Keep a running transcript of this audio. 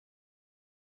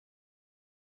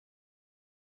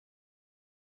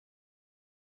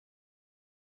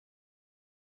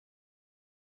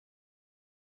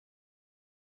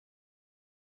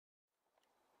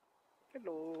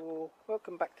Hello,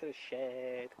 welcome back to the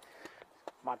shed.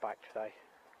 My bike today.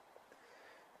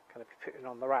 Going to be putting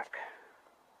on the rack.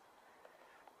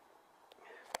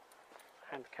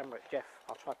 Hand the camera at Jeff.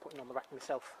 I'll try putting on the rack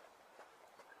myself.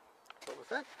 What was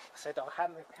that? I said I'll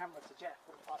hand the camera to Jeff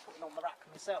and try putting on the rack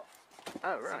myself.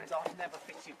 Oh, right. Since I've never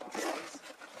fitted one of these.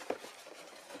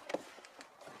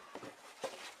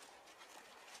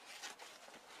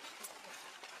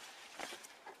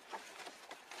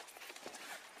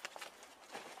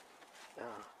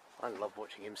 Oh, I love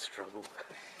watching him struggle.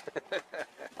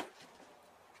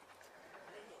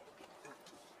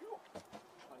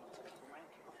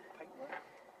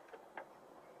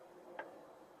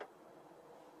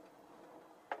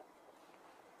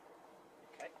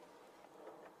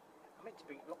 I meant to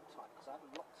be Loctite because I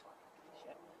haven't Loctite this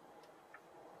yet.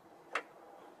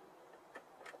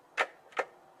 Do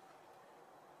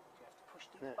you have to push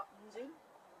these buttons in?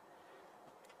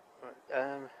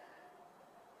 Right,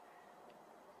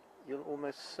 you'll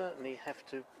almost certainly have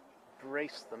to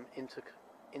brace them into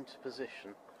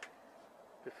position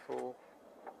before.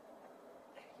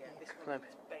 Yeah, this one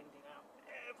is bending out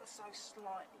ever so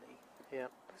slightly. Yeah.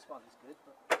 This one is good,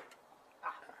 but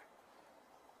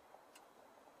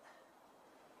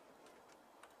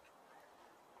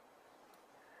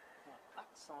that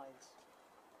side's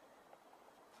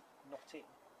not in.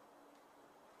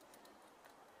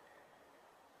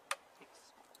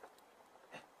 It's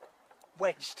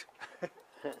wedged.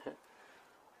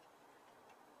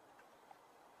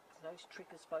 Those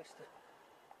triggers supposed to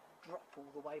drop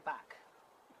all the way back.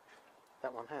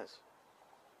 That one has.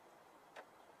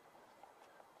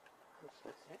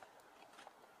 That's it.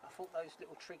 I thought those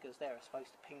little triggers there are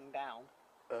supposed to ping down.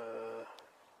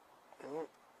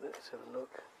 Let's have a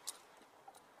look.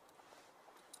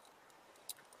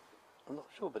 I'm not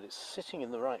sure, but it's sitting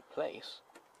in the right place.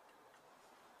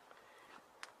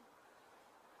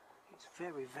 It's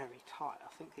very, very tight. I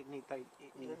think it needs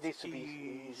to be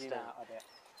eased eased out a bit.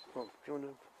 Well, do you want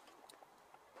to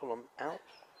pull them out?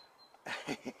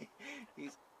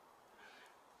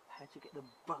 How'd you get the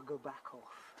bugger back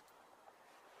off?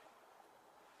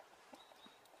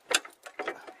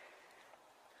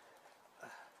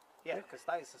 Yeah, because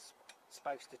those are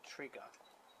supposed to trigger.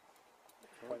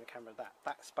 Point the camera at that.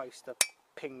 That's supposed to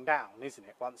ping down, isn't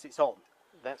it? Once it's on.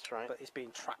 That's right. But it's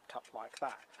being trapped up like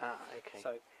that. Ah, okay.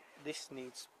 So this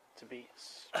needs to be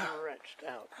stretched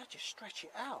out. How do you stretch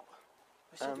it out?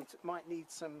 I said it might need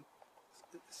some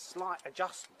slight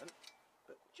adjustment,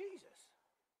 but Jesus.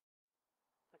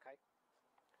 Okay,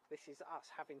 this is us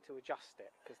having to adjust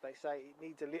it because they say it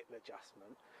needs a little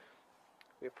adjustment.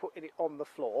 We're putting it on the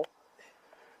floor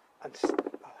and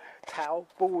towel,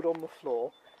 board on the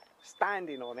floor,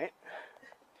 standing on it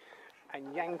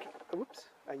and yanking,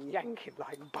 yanking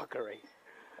like buggery.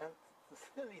 And the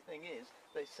silly thing is,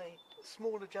 they say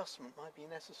small adjustment might be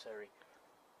necessary.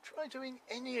 Try doing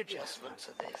any adjustment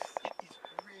to this. It is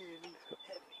really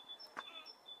heavy.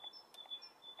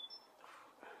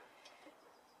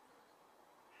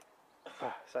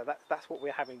 So that's what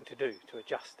we're having to do to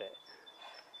adjust it.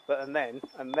 But and then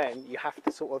you have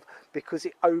to sort of, because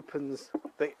it opens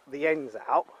the ends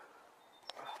out.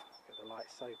 The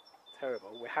light's so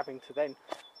terrible. We're having to then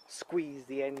squeeze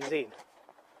the ends in.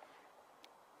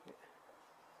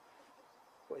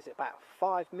 What is it, about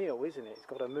 5 mil, isn't it? It's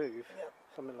got to move. Yep.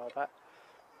 Something like that.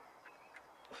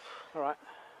 All right.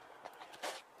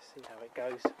 Let's see how it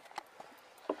goes.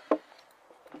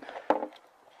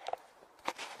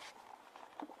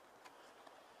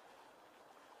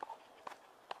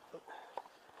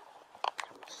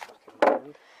 Stuck in the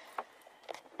end.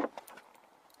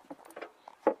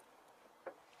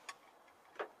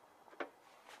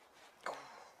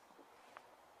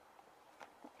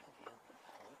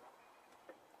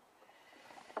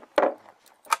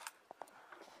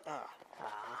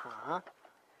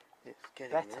 It's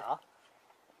getting Better. there.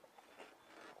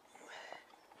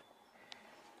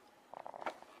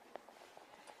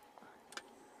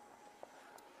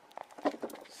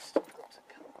 Still got to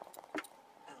come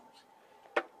out.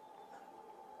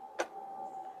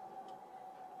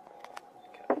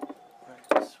 Okay. Right,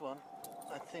 this one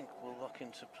I think will lock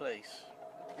into place.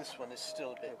 This one is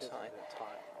still a bit tight.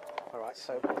 Alright,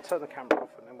 so we'll turn the camera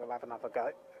off and then we'll have another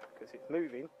go because it's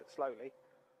moving but slowly.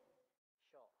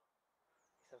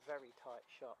 It's a very tight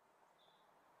shot,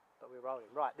 but we're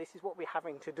rolling. Right, this is what we're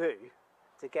having to do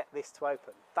to get this to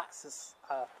open. That's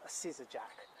a scissor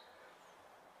jack.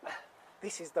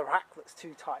 This is the rack that's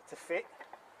too tight to fit.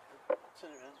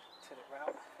 Turn it around. Turn it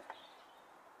round.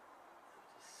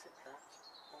 Just sit that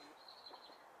on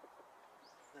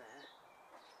there.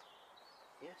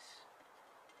 Yes.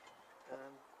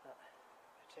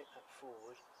 take that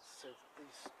forward so that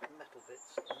these metal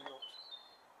bits are not.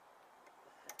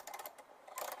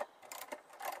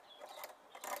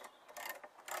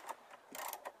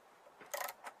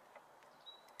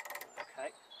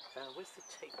 Okay. Where's the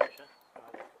tape measure?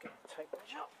 Right, get the tape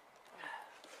measure.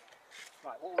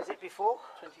 Right, what was it before?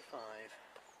 25.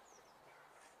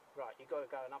 Right, you've got to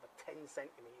go another 10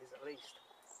 centimetres at least.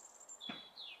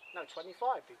 No,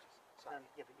 25 did you say?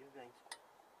 Yeah, but you're going to.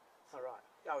 Oh, right.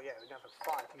 Oh, yeah, another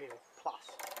 5 mil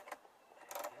plus.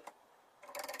 Okay.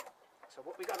 So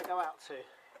what we're going to go out to,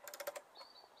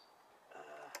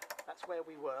 that's where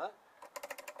we were.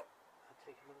 I'll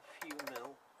take another few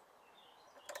mil.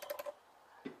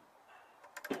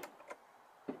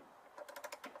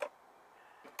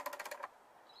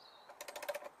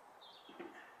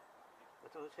 I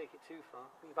don't want to take it too far.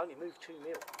 You've only moved 2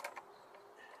 mil.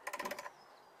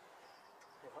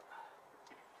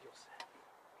 Just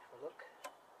have a look.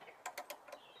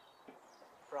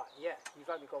 Right, yeah, you've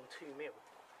only gone 2 mil.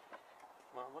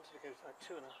 Well, I wanted to go to like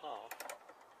 2.5.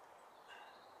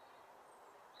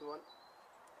 Go on.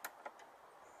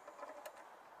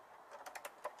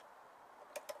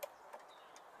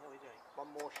 How are we doing? One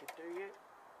more should do you.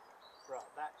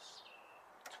 Right, that's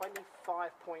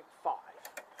 25.5.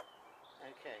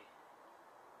 Okay.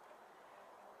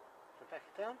 So back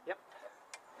it down? Yep.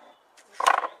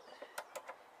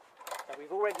 So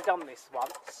we've already done this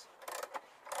once.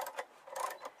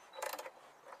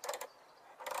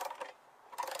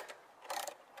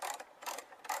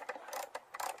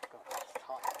 God, that's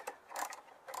tight.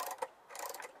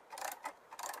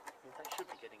 That should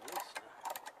be getting loose now.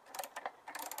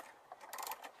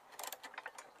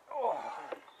 Oh.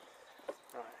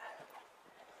 Right.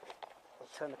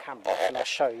 I'll turn the camera off and I'll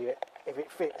show you it. If it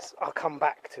fits, I'll come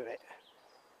back to it.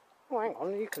 Oh, hang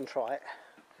on, you can try it.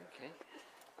 Okay.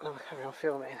 I'll carry on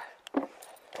filming.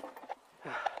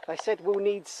 They said we'll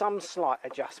need some slight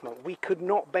adjustment. We could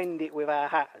not bend it with our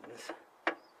hands.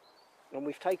 And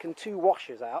we've taken 2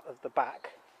 washers out of the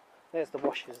back. There's the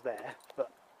washers there,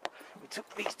 but we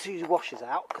took these 2 washers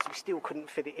out because we still couldn't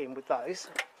fit it in with those.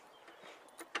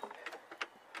 Okay.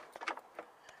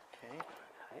 Okay.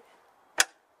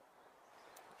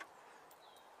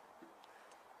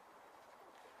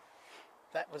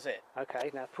 That was it. Okay,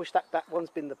 now push that. That one's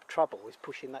been the trouble, is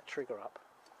pushing that trigger up.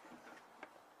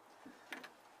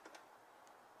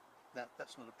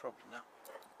 That's not a problem now.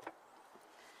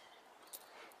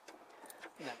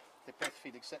 No, they both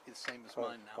feel exactly the same as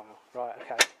mine now. Right,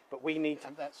 okay. But we need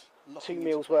And that's 2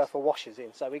 mils worth of washers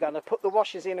in. So we're going to put the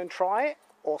washers in and try it,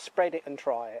 or spread it and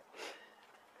try it.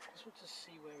 I just want to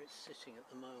see where it's sitting at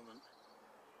the moment.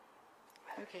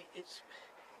 Okay, it's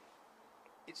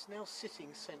now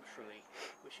sitting centrally,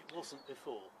 which it wasn't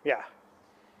before. Yeah.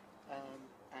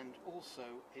 And also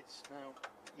it's now,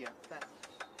 yeah, that.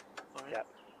 All right. Yeah.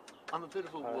 I'm a bit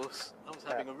of a wuss. I was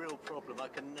having a real problem. I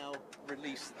can now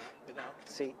release that without.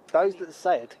 See, those that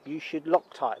said you should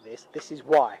Loctite this is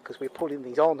why, because we're pulling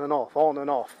these on and off,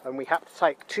 and we have to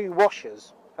take 2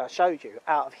 washers, I showed you,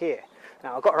 out of here.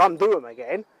 Now I've got to undo them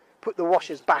again, put the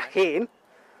washers back in,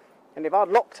 and if I'd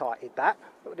Loctited that,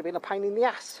 it would have been a pain in the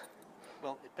ass.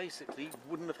 Well, it basically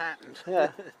wouldn't have happened.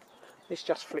 Yeah. This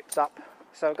just flips up.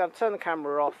 So I'm going to turn the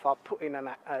camera off, I'll put in an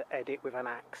edit with an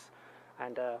axe,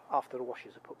 and after the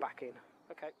washers are put back in.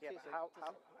 Okay, yeah, but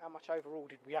how much overall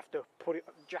did we have to put it,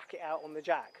 jack it out on the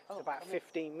jack? It's about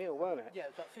 15 mil, weren't it? Yeah,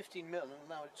 about 15 mil, and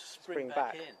now it's spring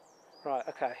back in. Right,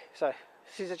 okay, so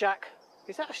scissor jack.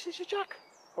 Is that a scissor jack?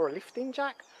 Or a lifting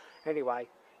jack? Anyway,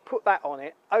 put that on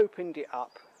it, opened it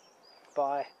up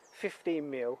by 15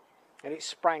 mil, and it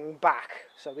sprang back.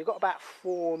 So we've got about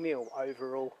 4 mil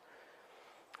overall.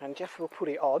 And Jeff will put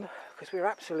it on because we're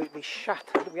absolutely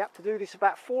shattered. We have to do this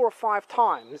about 4 or 5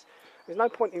 times. There's no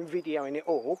point in videoing it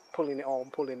all, pulling it on,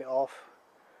 pulling it off.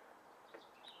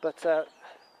 But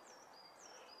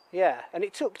yeah, and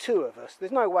it took 2 of us.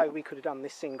 There's no way we could have done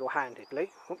this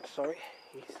single-handedly. Oops, sorry.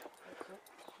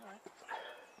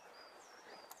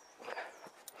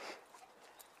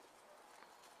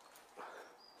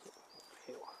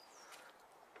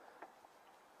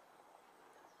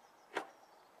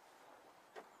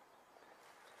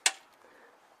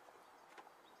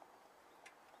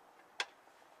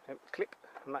 Click,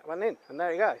 and that went in, and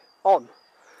there you go. On,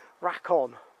 rack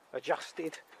on,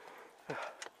 adjusted. And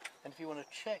if you want to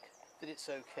check that it's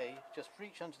okay, just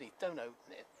reach underneath. Don't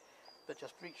open it, but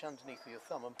just reach underneath with your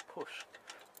thumb and push.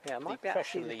 Yeah, I might be able to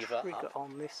see the trigger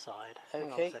on this side. Okay.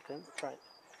 Hang on a second. Right.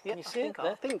 Yeah, Can you see it I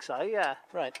there? think so, yeah.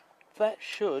 Right. That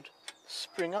should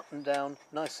spring up and down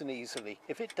nice and easily.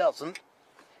 If it doesn't,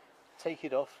 take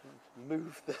it off and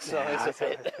move the size a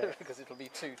bit because it'll be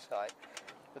too tight.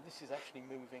 but this is actually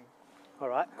moving All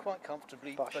right. quite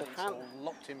comfortably, But I but shall it's hand- all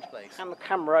locked in place. Hand the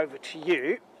camera over to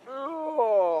you.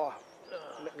 Oh,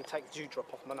 let me take the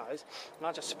dewdrop off my nose. And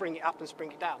I just spring it up and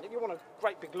spring it down. If you want a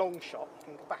great big long shot, you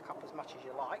can back up as much as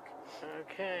you like.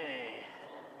 Okay.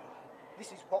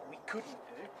 This is what we couldn't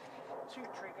do. 2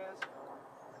 triggers.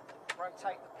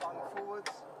 Rotate the plung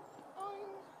forwards.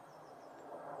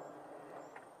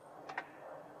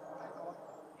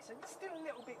 It's still a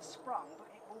little bit sprung, but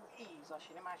it will ease, I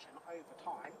should imagine, over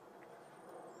time.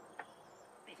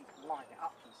 If you can line it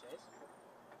up, he says.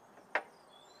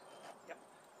 Yep.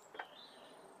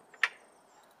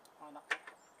 Line up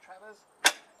trailers.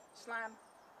 Slam.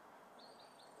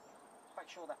 Make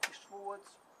sure they're pushed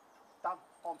forwards. Done.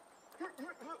 On.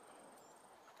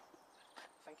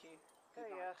 Thank you.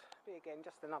 Be again,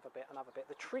 just another bit.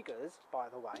 The triggers, by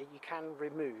the way, you can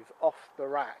remove off the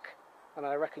rack. And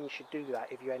I reckon you should do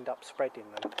that if you end up spreading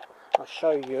them. I'll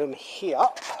show you them here.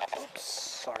 Oops,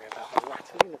 sorry about the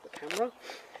rattling of the camera.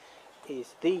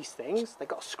 Is these things. They've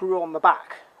got a screw on the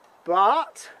back.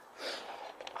 But,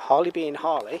 Harley being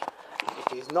Harley,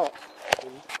 it is not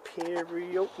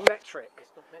imperial metric.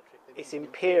 It's not metric. It's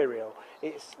imperial.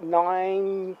 It's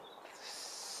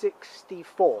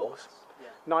 964. Yeah.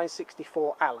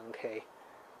 964 Allen key.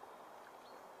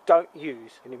 Don't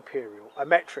use an imperial, a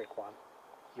metric one.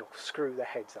 You'll screw the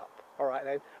heads up. Alright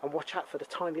then, and watch out for the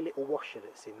tiny little washer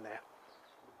that's in there.